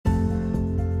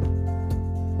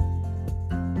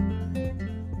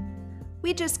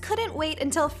We just couldn't wait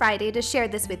until Friday to share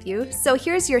this with you, so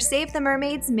here's your Save the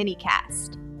Mermaids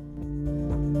mini-cast.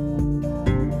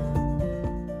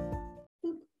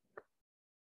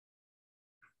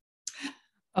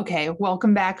 Okay,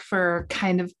 welcome back for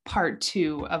kind of part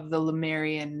 2 of the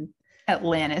Lemurian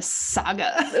Atlantis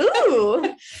saga.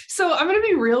 Ooh! So I'm going to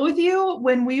be real with you.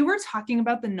 When we were talking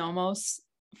about the Nomos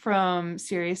from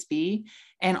Sirius B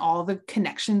and all the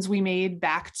connections we made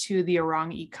back to the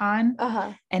Orang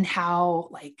Econ and how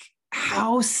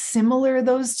similar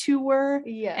those two were,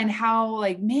 and how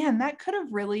man, that could have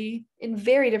really in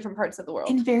very different parts of the world,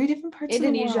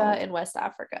 Indonesia and West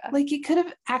Africa, it could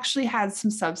have actually had some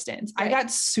substance. Right. I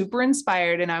got super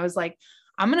inspired and I was like,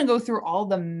 I'm going to go through all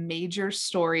the major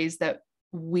stories that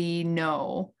we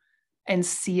know and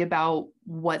see about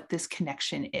what this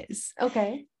connection is.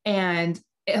 Okay. And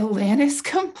Atlantis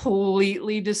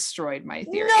completely destroyed my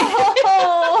theory.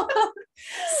 No! I'm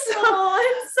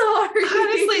sorry.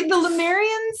 Honestly, the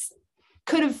Lemurians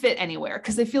could have fit anywhere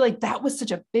because I feel like that was such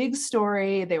a big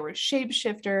story. They were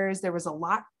shapeshifters. There was a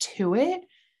lot to it.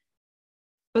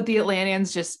 But the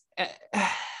Atlanteans just,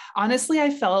 honestly, I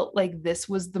felt like this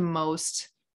was the most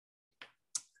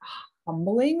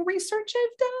humbling research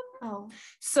I've done. Oh.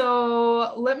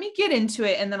 So let me get into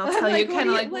it and then I'll tell you kind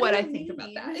of what I think mean? about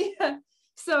that. Yeah.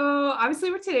 So obviously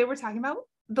today we're talking about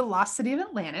the lost city of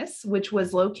Atlantis, which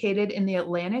was located in the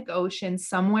Atlantic Ocean,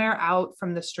 somewhere out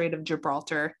from the Strait of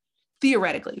Gibraltar,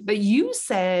 theoretically. But you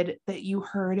said that you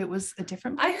heard it was a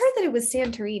different place. I heard that it was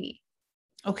Santorini.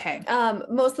 Okay.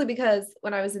 Mostly because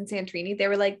when I was in Santorini, they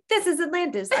were like, "This is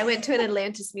Atlantis." I went to an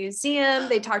Atlantis museum.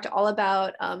 They talked all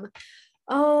about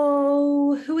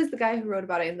who was the guy who wrote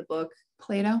about it in the book?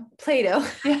 Plato.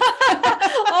 Yeah.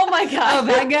 Oh my God. Oh,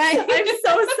 that guy. I'm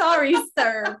so sorry,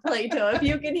 sir, Plato, if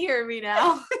you can hear me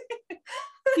now.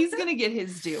 He's going to get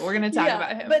his due. We're going to talk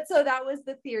about him. But so that was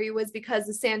the theory, was because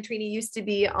the Santorini used to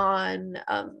be on,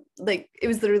 it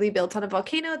was literally built on a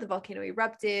volcano. The volcano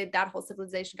erupted, that whole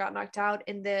civilization got knocked out,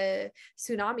 and the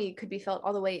tsunami could be felt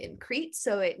all the way in Crete.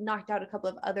 So it knocked out a couple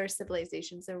of other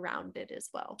civilizations around it as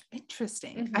well.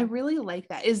 Interesting. Mm-hmm. I really like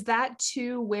that. Is that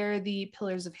too where the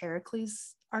Pillars of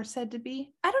Heracles are said to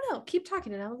be? I don't know. Keep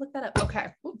talking and I'll look that up.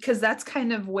 Okay. Because that's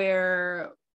kind of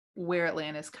where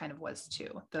Atlantis kind of was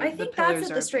too. I think that's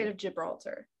at the Strait of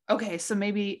Gibraltar. Okay, so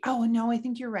maybe, oh no, I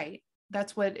think you're right.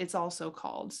 That's what it's also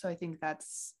called. So I think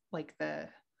that's like the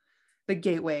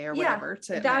gateway or whatever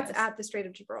to that's Atlantis. at the Strait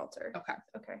of Gibraltar. Okay.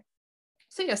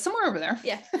 So yeah, somewhere over there.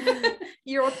 Yeah.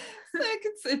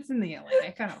 It's in the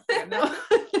Atlantic. I don't know.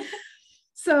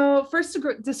 So first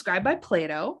described by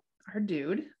Plato, our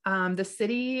dude, the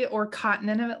city or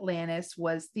continent of Atlantis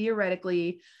was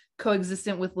theoretically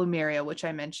coexistent with Lemuria, which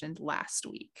I mentioned last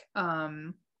week.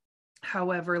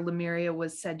 However, Lemuria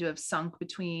was said to have sunk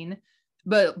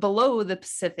below the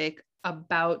Pacific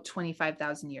about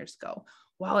 25,000 years ago,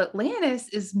 while Atlantis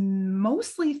is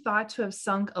mostly thought to have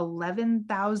sunk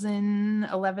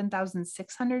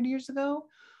 11,600 years ago,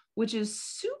 which is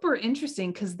super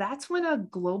interesting because that's when a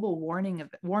global warming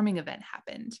event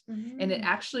happened. Mm-hmm. And it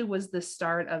actually was the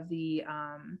start of the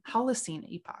Holocene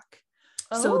epoch.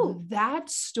 Oh. So that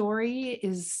story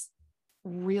is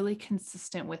really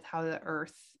consistent with how the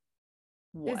Earth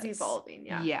was evolving.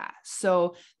 Yeah. Yeah.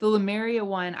 So the Lemuria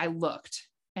one, I looked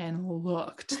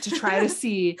to try to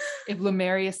see if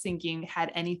Lemuria sinking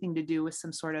had anything to do with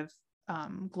some sort of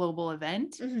global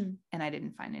event. Mm-hmm. And I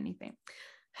didn't find anything.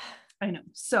 I know.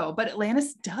 So, but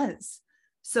Atlantis does.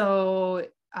 So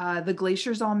the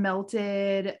glaciers all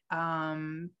melted.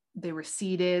 They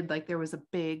receded. Like there was a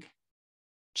big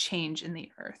change in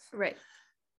the Earth. Right.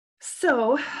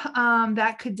 So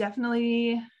that could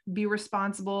definitely be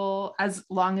responsible as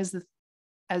well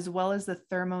as the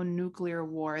thermonuclear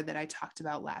war that I talked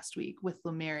about last week with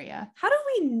Lemuria. How do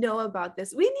we know about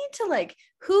this? We need to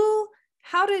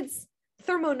how did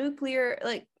thermonuclear,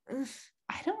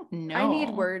 I don't know. I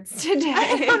need words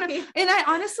today. And I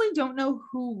honestly don't know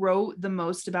who wrote the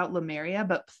most about Lemuria,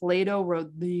 but Plato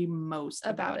wrote the most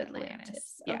about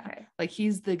Atlantis. Yeah. Okay. Like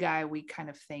he's the guy we kind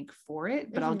of thank for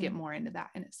it, but I'll get more into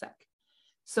that in a sec.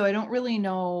 So I don't really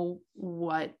know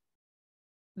what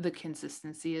the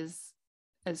consistency is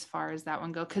as far as that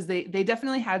one go, because they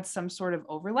definitely had some sort of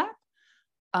overlap.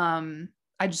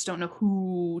 I just don't know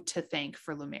who to thank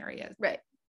for Lemuria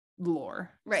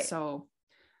lore. Right. So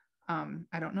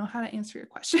I don't know how to answer your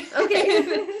question.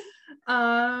 Okay.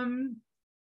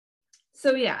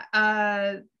 So yeah,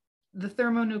 the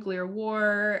thermonuclear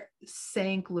war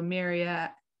sank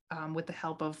Lemuria with the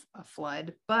help of a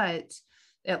flood, but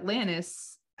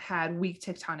Atlantis had weak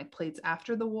tectonic plates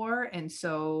after the war, and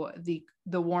so the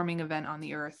warming event on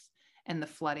the Earth and the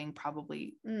flooding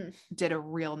probably Mm, did a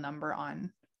real number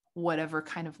on whatever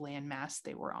kind of landmass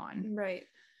they were on. right.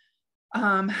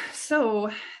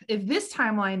 So if this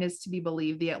timeline is to be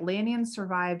believed, the Atlanteans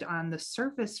survived on the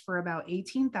surface for about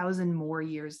 18,000 more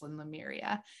years than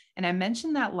Lemuria. And I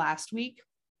mentioned that last week,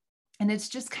 and it's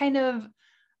just kind of,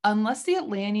 unless the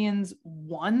Atlanteans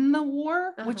won the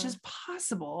war, which is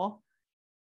possible,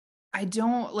 I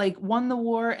don't won the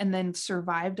war and then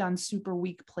survived on super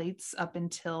weak plates up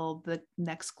until the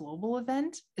next global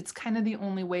event. It's kind of the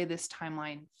only way this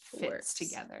timeline fits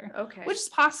together. Okay. Which is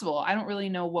possible. I don't really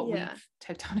know what weak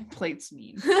tectonic plates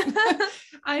mean.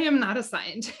 I am not a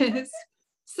scientist.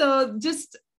 So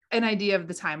just an idea of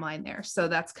the timeline there. So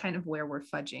that's kind of where we're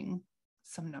fudging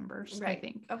some numbers, I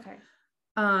think. Okay.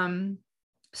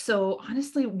 So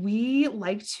honestly, we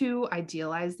like to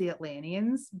idealize the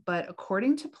Atlanteans, but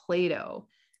according to Plato,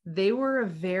 they were a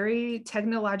very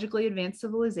technologically advanced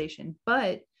civilization,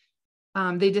 but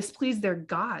they displeased their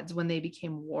gods when they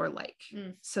became warlike.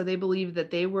 So they believed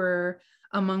that they were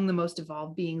among the most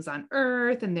evolved beings on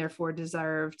Earth and therefore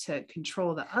deserve to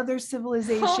control the other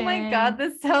civilization. Oh my God,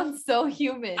 this sounds so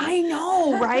human. I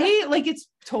know, right? It's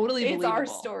totally it's believable. our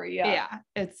story. Yeah.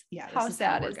 How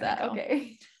sad is that? Go.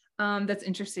 Okay. That's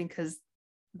interesting because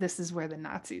this is where the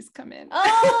Nazis come in.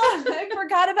 Oh, I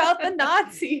forgot about the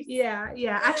Nazis.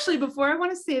 Yeah. Actually, before I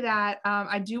want to say that,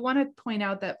 I do want to point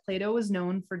out that Plato was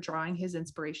known for drawing his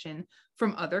inspiration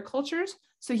from other cultures.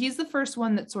 So he's the first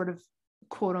one that sort of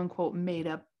quote unquote made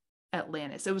up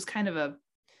Atlantis. It was kind of a,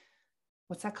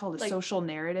 what's that called? A social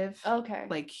narrative. Okay.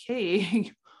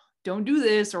 Hey, don't do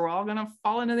this or we're all going to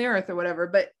fall into the earth or whatever.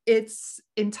 But it's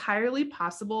entirely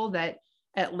possible that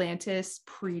Atlantis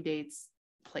predates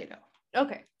Plato.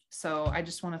 Okay. So I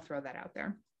just want to throw that out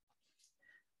there.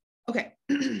 Okay.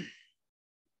 What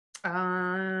do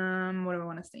I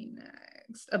want to say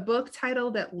next? A book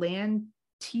titled Atlantita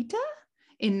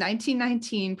in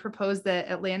 1919 proposed that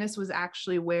Atlantis was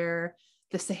actually where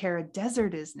the Sahara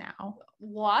Desert is now.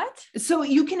 What? So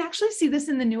you can actually see this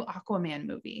in the new Aquaman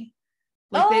movie.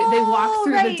 They walk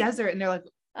through the desert and they're like,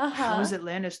 how is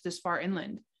Atlantis this far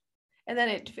inland? And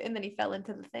then he fell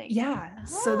into the thing. Yeah.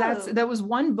 So that was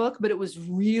one book, but it was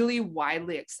really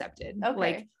widely accepted.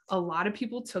 Okay. A lot of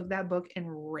people took that book and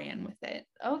ran with it.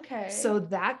 Okay. So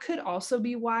that could also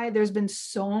be why there's been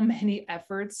so many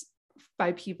efforts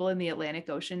by people in the Atlantic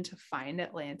Ocean to find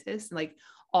Atlantis.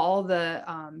 All the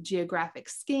geographic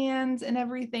scans and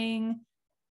everything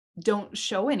don't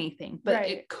show anything, but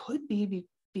it could be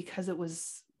because it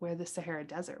was where the Sahara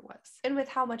Desert was. And with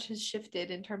how much has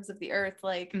shifted in terms of the earth,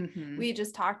 we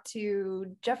just talked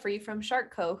to Jeffrey from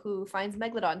Shark Co, who finds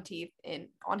megalodon teeth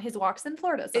on his walks in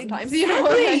Florida sometimes.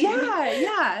 Exactly.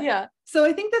 Yeah. So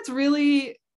I think that's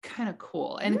really kind of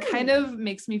cool and kind of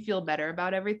makes me feel better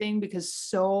about everything, because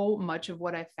so much of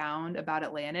what I found about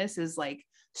Atlantis is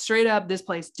straight up, this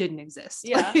place didn't exist.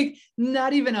 Yeah.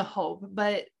 Not even a hope.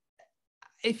 But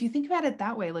if you think about it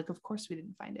that way, of course we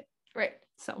didn't find it. Right.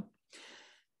 So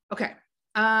okay.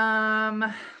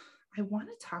 I want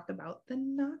to talk about the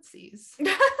Nazis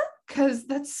because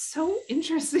that's so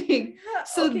interesting.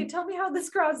 So okay, tell me how this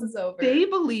crosses over. They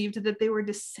believed that they were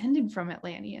descended from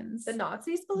Atlanteans. The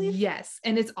Nazis believed? Yes.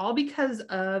 And it's all because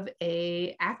of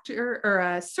a actor or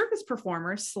a circus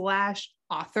performer /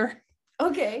 author.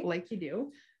 Okay. Like you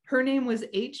do. Her name was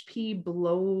H.P.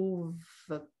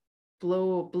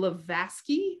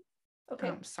 Blavatsky. Okay.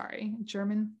 I'm sorry,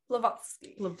 German.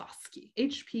 Blavatsky.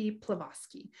 H.P.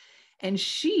 Blavatsky. And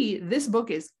this book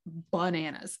is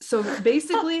bananas. So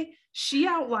basically, she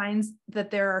outlines that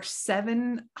there are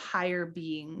 7 higher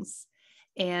beings.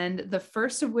 And the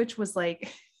first of which was I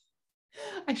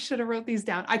should have wrote these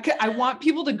down. I want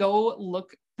people to go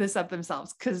look this up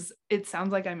themselves because it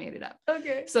sounds like I made it up.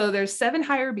 Okay. So there's 7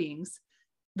 higher beings.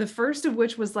 The first of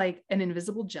which was an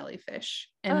invisible jellyfish.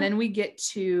 And then we get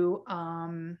to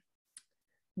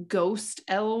ghost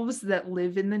elves that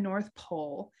live in the North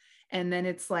Pole. And then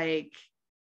it's oh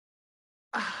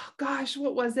gosh,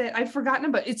 what was it? I've forgotten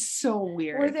about it. It's so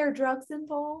weird. Were there drugs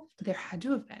involved? There had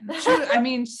to have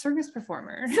been. Circus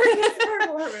performer.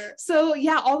 So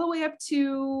yeah, all the way up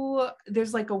to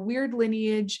there's a weird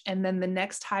lineage, and then the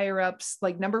next higher ups,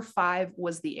 number 5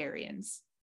 was the Aryans,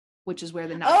 which is where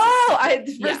the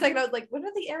Nazis. For a second I was like, what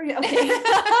are the Aryans? Okay.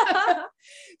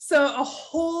 So a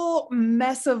whole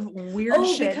mess of weird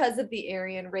shit because of the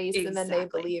Aryan race. Exactly. And then they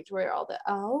believed where all the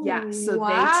so they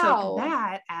took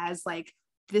that as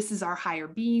this is our higher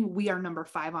being, we are number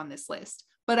 5 on this list.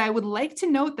 But I would like to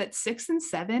note that 6 and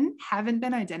 7 haven't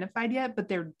been identified yet, but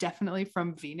they're definitely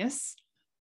from Venus,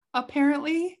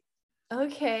 apparently.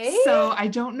 Okay. So I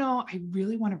don't know. I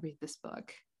really want to read this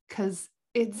book because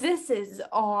It's This is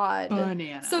odd.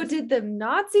 bananas. So did the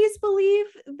Nazis believe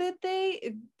that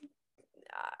they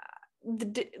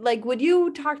like, would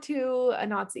you talk to a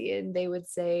Nazi and they would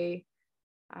say,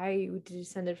 I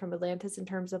descended from Atlantis in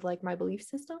terms of like my belief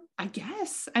system? I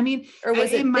guess. I mean, Or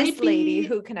was it might this lady be-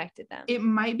 who connected them? It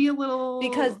might be a little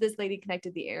Because this lady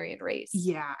connected the Aryan race.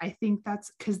 Yeah, I think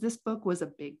that's because this book was a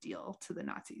big deal to the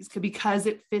Nazis because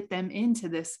it fit them into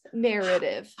this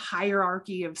Narrative.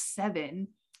 hierarchy of 7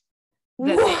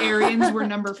 that the Aryans were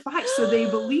number 5. So they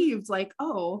believed like,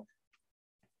 oh,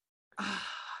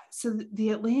 so the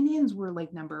Atlanteans were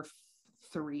like number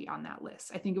 3 on that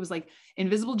list. I think it was like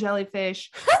invisible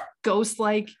jellyfish, ghost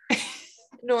like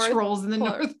trolls in the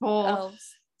North Pole,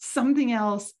 elves. something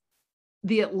else,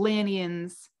 the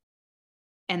Atlanteans,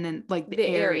 and then like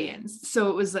the Aryans. So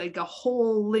it was like a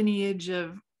whole lineage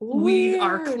of we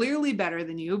are Weird. clearly better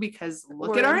than you because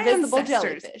look We're at our invisible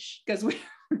ancestors. jellyfish. Because we're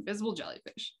invisible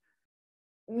jellyfish.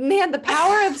 Man, the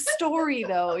power of story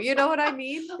though, you know what I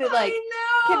mean? That like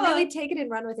I can know. really take it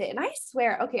and run with it. And I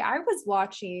swear, okay, I was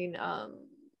watching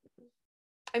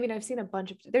I mean, I've seen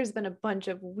there's been a bunch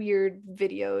of weird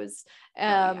videos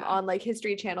yeah. on like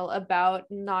History Channel about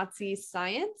Nazi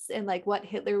science and like what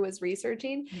Hitler was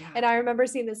researching. Yeah. And I remember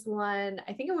seeing this one,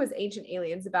 I think it was Ancient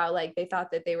Aliens, about like they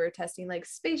thought that they were testing like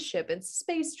spaceship and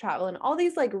space travel and all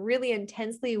these like really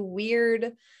intensely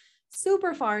weird,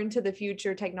 super far into the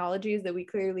future technologies that we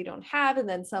clearly don't have. And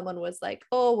then someone was like,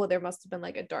 oh, well, there must have been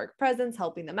like a dark presence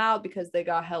helping them out because they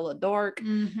got hella dark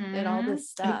and all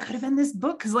this stuff. It could have been this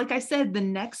book because like I said, the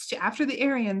next after the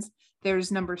Aryans,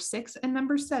 there's number 6 and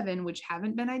number 7, which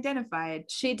haven't been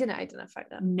identified. She didn't identify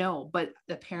them. No, but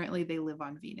apparently they live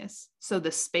on Venus. So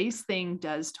the space thing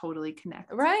does totally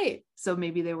connect. Right. So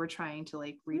maybe they were trying to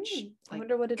like reach. I Like,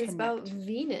 wonder what it is about connect.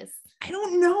 Venus. I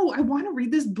don't know. I want to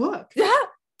read this book. Yeah.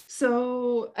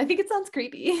 So I think it sounds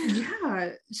creepy.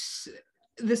 yeah,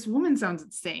 this woman sounds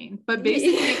insane. But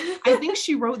basically, I think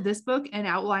she wrote this book and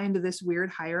outlined this weird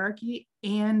hierarchy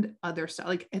and other stuff.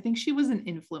 Like I think she was an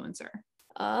influencer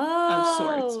of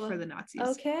sorts for the Nazis.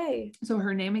 Okay. So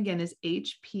her name again is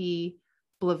H.P.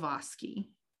 Blavatsky.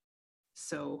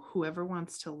 So whoever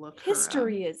wants to look her up.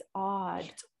 History is odd.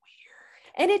 It's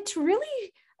weird. And it's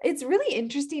really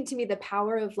interesting to me, the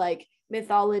power of like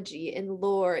mythology and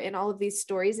lore and all of these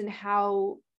stories and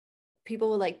how people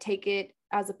will like take it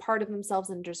as a part of themselves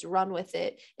and just run with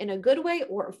it in a good way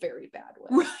or a very bad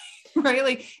way. Right,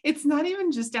 like it's not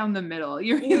even just down the middle.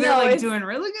 You're either like doing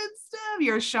really good stuff,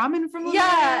 you're a shaman from yeah,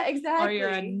 Louisiana, exactly, or you're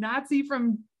a Nazi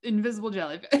from invisible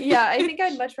jellyfish. Yeah, I think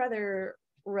I'd much rather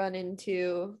run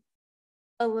into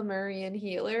a Lemurian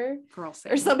healer Girl,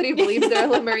 or somebody who believes they're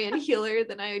a Lemurian healer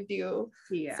than I do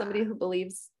somebody who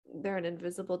believes they're an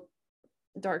invisible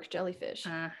dark jellyfish.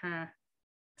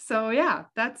 So yeah,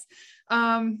 that's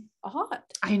odd.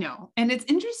 I know. And it's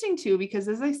interesting too, because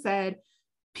as I said,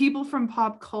 people from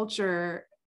pop culture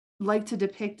like to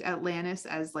depict Atlantis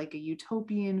as like a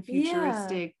utopian,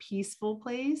 futuristic, peaceful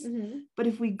place. Mm-hmm. But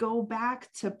if we go back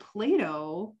to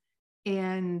Plato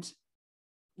and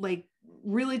like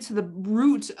really to the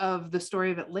root of the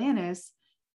story of Atlantis,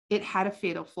 it had a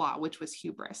fatal flaw, which was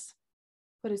hubris.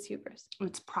 What is hubris?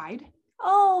 It's pride.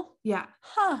 Oh, yeah.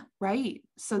 Huh. Right.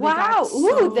 So they wow.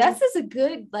 Ooh, this is a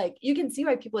good, like, you can see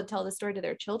why people would tell the story to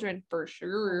their children for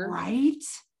sure. Right.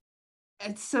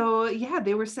 And so, yeah,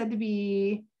 they were said to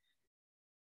be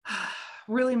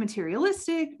really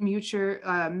materialistic,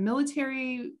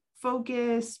 military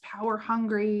focused, power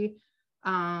hungry.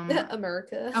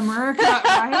 America,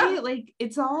 right? Like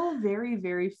it's all very,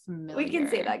 very familiar. We can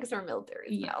say that because we're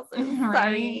military now. So right?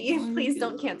 Sorry, please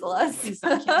don't cancel us. Please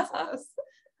don't cancel us.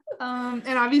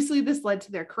 And obviously this led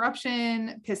to their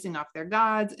corruption, pissing off their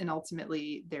gods, and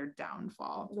ultimately their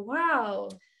downfall. Wow.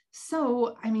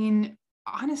 So, I mean,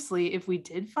 honestly, if we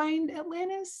did find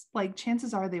Atlantis, like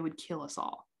chances are they would kill us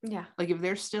all. Yeah. Like if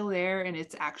they're still there and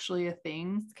it's actually a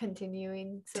thing. It's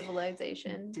continuing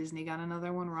civilization. Disney got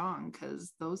another one wrong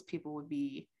because those people would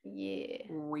be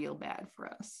real bad for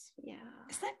us. Yeah.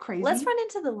 Isn't that crazy? Let's run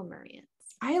into the Lemurians.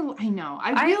 I know.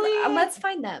 I really let's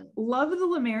find them. Love the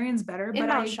Lemurians better, but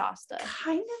I Shasta.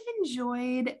 kind of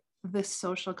enjoyed the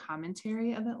social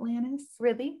commentary of Atlantis.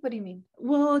 Really? What do you mean?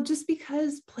 Well, just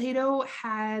because Plato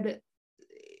had,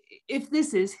 if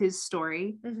this is his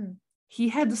story, he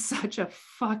had such a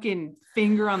fucking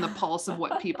finger on the pulse of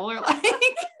what people are like.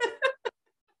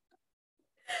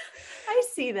 I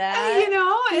see that. You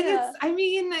know, and it's, I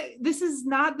mean, this is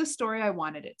not the story I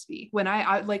wanted it to be. When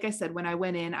I like I said, when I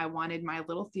went in, I wanted my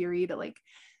little theory to like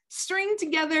string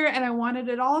together and I wanted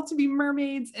it all to be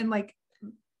mermaids and like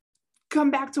come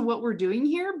back to what we're doing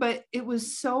here, but it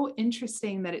was so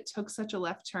interesting that it took such a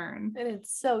left turn. And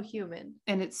it's so human.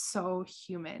 And it's so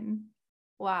human.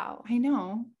 Wow. I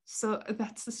know. So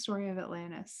that's the story of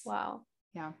Atlantis. Wow.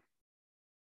 Yeah.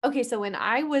 Okay, so when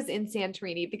I was in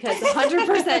Santorini, because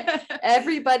 100%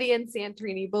 everybody in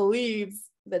Santorini believes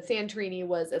that Santorini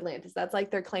was Atlantis. That's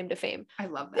like their claim to fame. I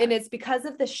love that. And it's because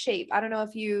of the shape. I don't know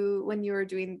if when you were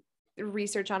doing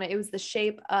research on it, it was the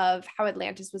shape of how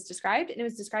Atlantis was described. And it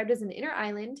was described as an inner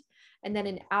island and then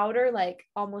an outer, like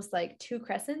almost like two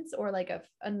crescents or like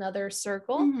another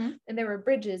circle. Mm-hmm. And there were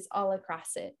bridges all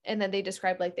across it. And then they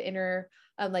described like the inner,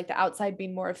 like the outside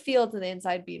being more of fields and the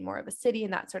inside being more of a city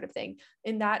and that sort of thing.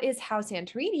 And that is how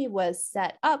Santorini was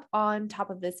set up on top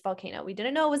of this volcano. We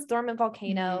didn't know it was a dormant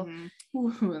volcano. Mm-hmm.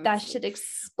 Ooh, that shit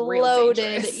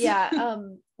exploded. Yeah.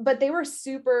 But they were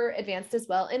super advanced as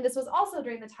well. And this was also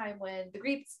during the time when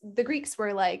the Greeks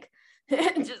were like,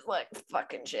 just like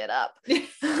fucking shit up.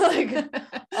 Like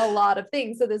a lot of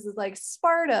things. So this is like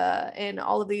Sparta and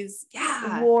all of these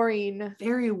warring,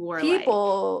 very warlike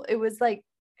people. It was like,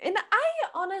 and I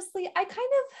kind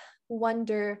of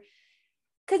wonder,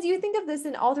 because you think of this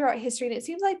in all throughout history, and it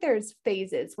seems like there's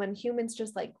phases when humans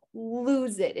just like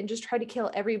lose it and just try to kill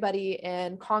everybody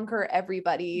and conquer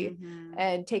everybody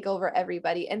and take over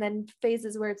everybody. And then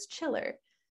phases where it's chiller.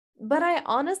 But I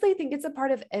honestly think it's a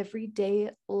part of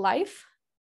everyday life.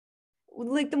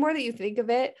 Like the more that you think of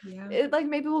it, like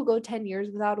maybe we'll go 10 years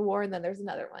without a war and then there's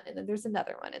another one and then there's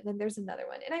another one and then there's another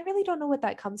one. And I really don't know what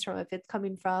that comes from. If it's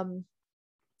coming from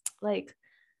like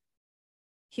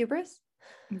hubris.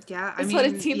 Yeah. That's what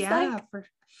it seems like.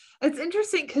 It's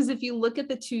interesting because if you look at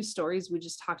the two stories we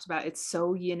just talked about, it's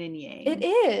so yin and yang. It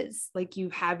is. Like you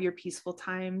have your peaceful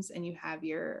times and you have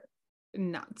your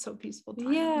not so peaceful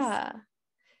times. Yeah.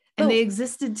 And they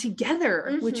existed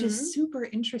together, which is super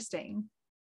interesting.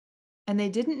 And they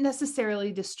didn't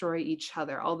necessarily destroy each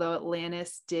other, although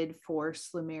Atlantis did force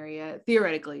Lemuria,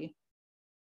 theoretically,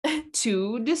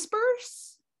 to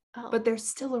disperse, but they're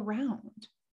still around.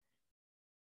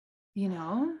 You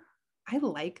know, I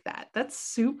like that. That's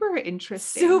super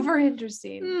interesting. Super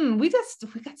interesting. We got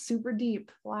super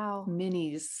deep. Wow.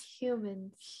 Minis.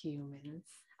 Humans.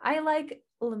 I like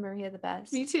Lemuria the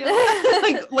best. Me too.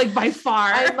 like by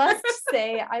far. I must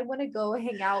say, I want to go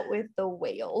hang out with the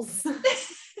whales.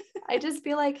 I just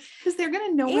feel like because they're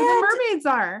gonna know where the mermaids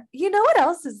are. You know what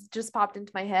else has just popped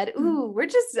into my head? Ooh, we're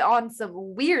just on some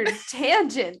weird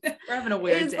tangent. We're having a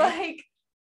weird day. Like,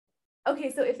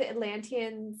 okay, so if the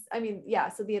Atlanteans,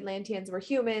 so the Atlanteans were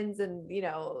humans, and you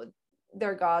know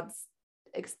their gods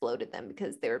exploded them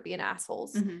because they were being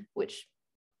assholes, which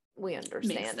we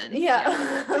understand.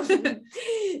 Yeah.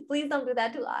 Please don't do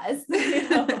that to us. You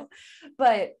know?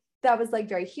 But that was like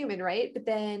very human, right? But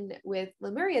then with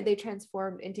Lemuria, they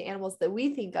transformed into animals that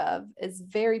we think of as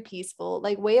very peaceful.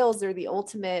 Like whales are the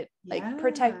ultimate like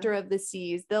protector of the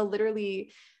seas. They'll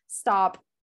literally stop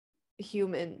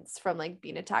humans from like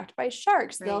being attacked by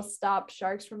sharks. Right. They'll stop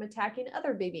sharks from attacking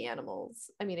other baby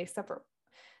animals. I mean, except for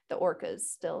the orcas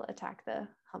still attack the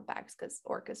humpbacks because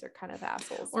orcas are kind of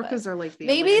assholes. Orcas are like the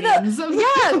maybe the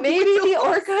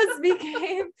orcas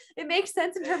became. It makes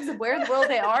sense in terms of where in the world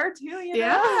they are too. You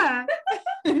know?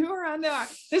 We're on there.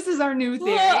 This is our new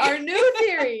theory. Our new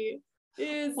theory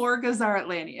is orcas are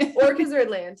Atlanteans. Orcas are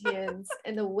Atlanteans,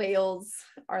 and the whales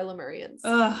are Lemurians.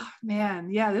 Oh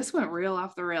man, yeah, this went real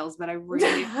off the rails, but I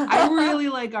really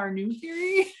like our new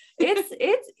theory. It's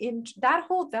in that's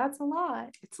a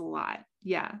lot. It's a lot.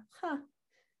 Yeah. Huh.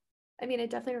 I mean,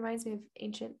 it definitely reminds me of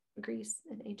ancient Greece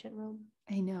and ancient Rome.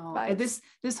 I know. This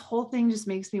whole thing just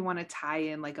makes me want to tie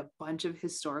in like a bunch of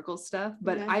historical stuff.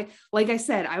 But like I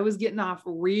said, I was getting off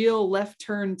real left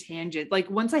turn tangent.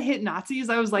 Like once I hit Nazis,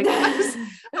 I was like, I'm trying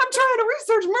to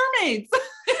research mermaids.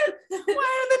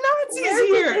 Why are the Nazis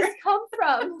here? Where did this come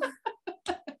from?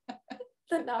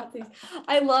 The Nazis.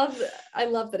 I love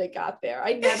that it got there.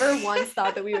 I never once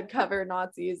thought that we would cover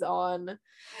Nazis on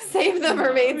Save the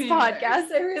Mermaids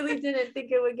podcast. I really didn't think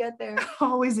it would get there.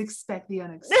 Always expect the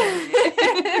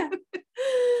unexpected.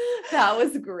 That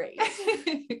was great.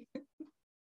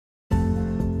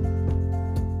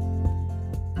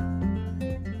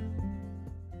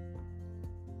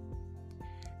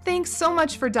 Thanks so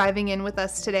much for diving in with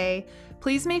us today.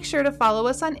 Please make sure to follow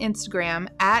us on Instagram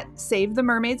at Save the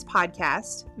Mermaids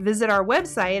Podcast. Visit our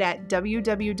website at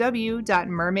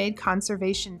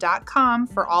www.mermaidconservation.com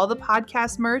for all the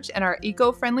podcast merch and our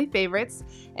eco-friendly favorites.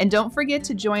 And don't forget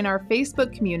to join our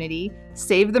Facebook community,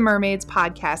 Save the Mermaids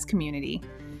Podcast Community.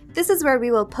 This is where we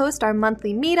will post our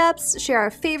monthly meetups, share our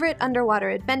favorite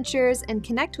underwater adventures, and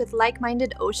connect with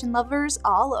like-minded ocean lovers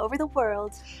all over the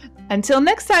world. Until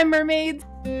next time, mermaids!